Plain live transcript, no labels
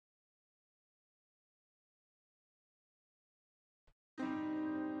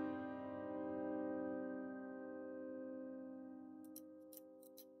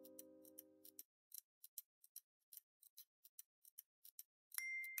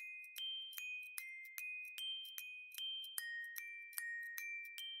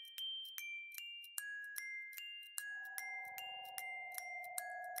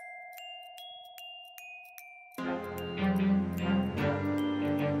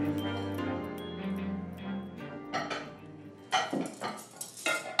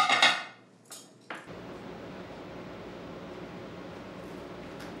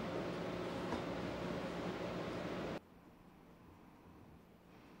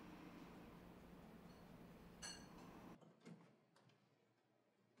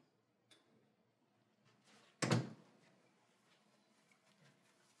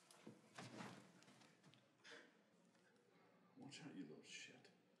Watch out, you little shit.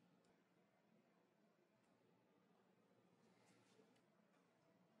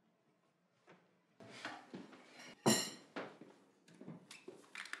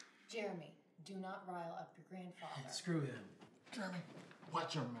 Jeremy, do not rile up your grandfather. Screw him. Jeremy,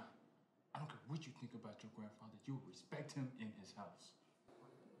 watch your mouth. I don't care what you think about your grandfather. You respect him in his house.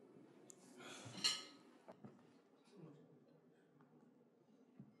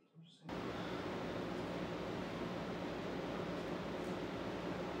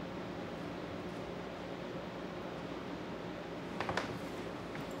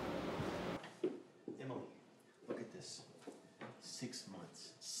 Emily, look at this. 6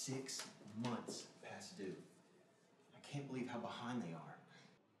 months. 6 months past due. I can't believe how behind they are.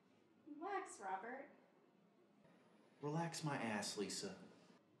 Relax, Robert. Relax my ass, Lisa.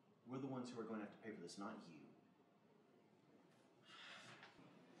 We're the ones who are going to have to pay for this, not you.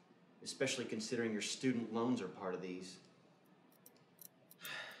 Especially considering your student loans are part of these.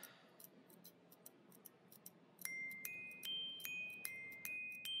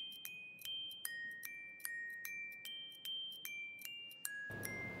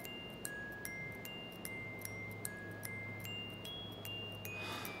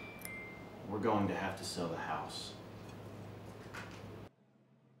 We're going to have to sell the house.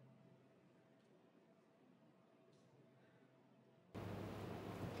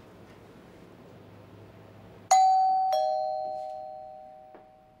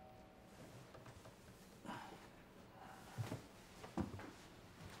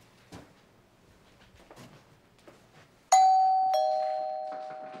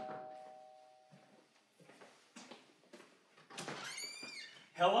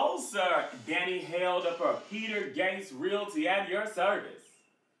 Hello, sir. Danny held up a Peter Gates Realty at your service.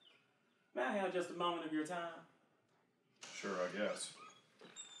 May I have just a moment of your time? Sure, I guess.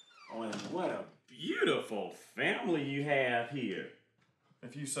 Oh, and what a beautiful family you have here.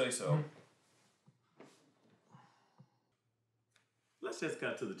 If you say so. Let's just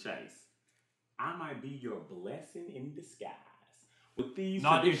cut to the chase. I might be your blessing in disguise. With these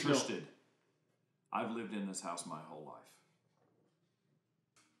Not interested. I've lived in this house my whole life.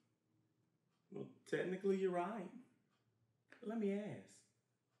 Well, technically you're right. But let me ask,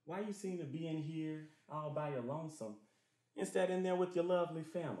 why you seem to be in here all by your lonesome instead in there with your lovely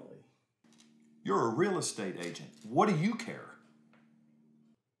family? You're a real estate agent. What do you care?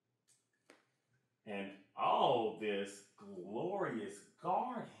 And all this glorious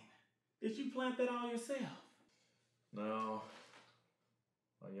garden. Did you plant that all yourself? No.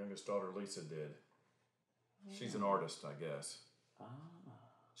 My youngest daughter, Lisa, did. She's an artist, I guess. Ah.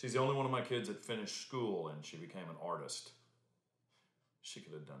 She's the only one of my kids that finished school, and she became an artist. She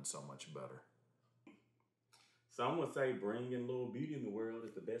could have done so much better. Some would say bringing a little beauty in the world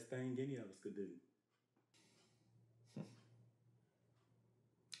is the best thing any of us could do.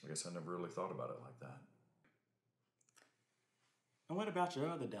 I guess I never really thought about it like that. And what about your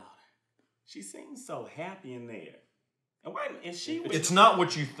other daughter? She seems so happy in there. And wait, and she was... It's not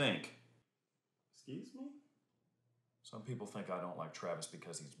what you think. Excuse me? Some people think I don't like Travis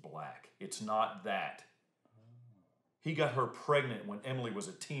because he's black. It's not that. He got her pregnant when Emily was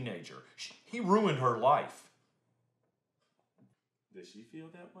a teenager. He ruined her life. Does she feel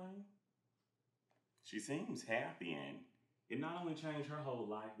that way? She seems happy, and it not only changed her whole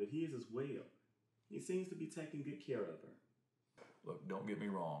life, but his as well. He seems to be taking good care of her. Look, don't get me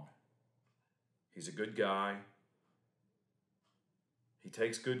wrong. He's a good guy. He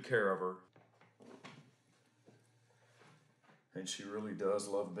takes good care of her. And she really does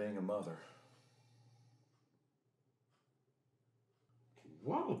love being a mother.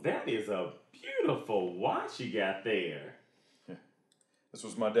 Whoa, that is a beautiful watch you got there. This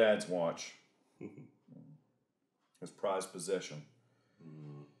was my dad's watch. His prized possession.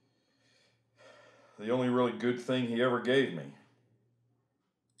 The only really good thing he ever gave me.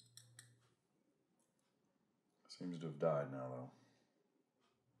 Seems to have died now, though.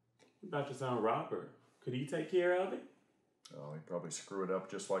 What about your son Robert? Could he take care of it? Oh, he'd probably screw it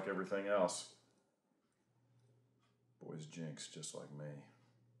up just like everything else. Boys jinx just like me.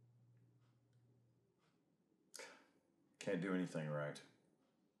 Can't do anything right.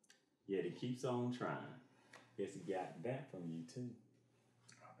 Yet he keeps on trying. Guess he got that from you, too.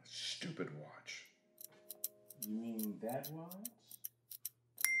 Oh, this stupid watch. You mean that watch?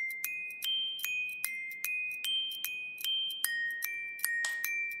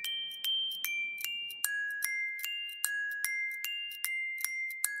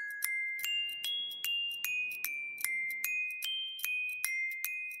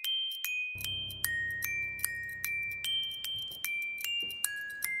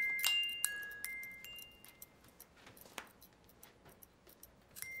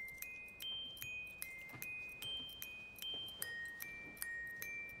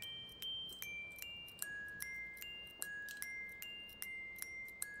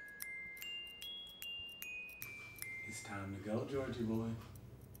 Time to go, Georgie Boy.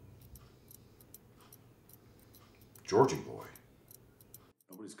 Georgie Boy?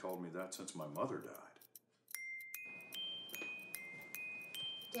 Nobody's called me that since my mother died.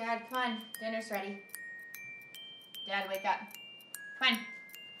 Dad, come on. Dinner's ready. Dad, wake up. Come on.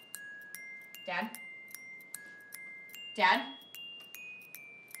 Dad? Dad?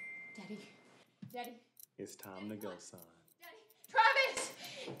 Daddy? Daddy? It's time to go, son. Daddy? Travis!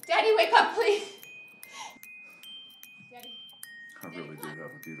 Daddy, wake up, please! Daddy? I really do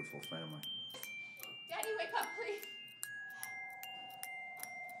have a beautiful family. Daddy, wake up, please!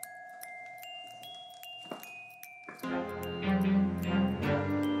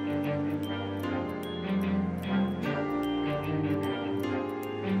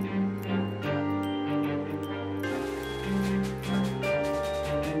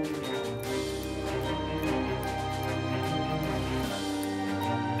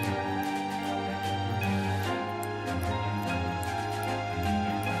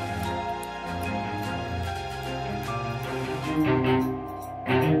 Thank you.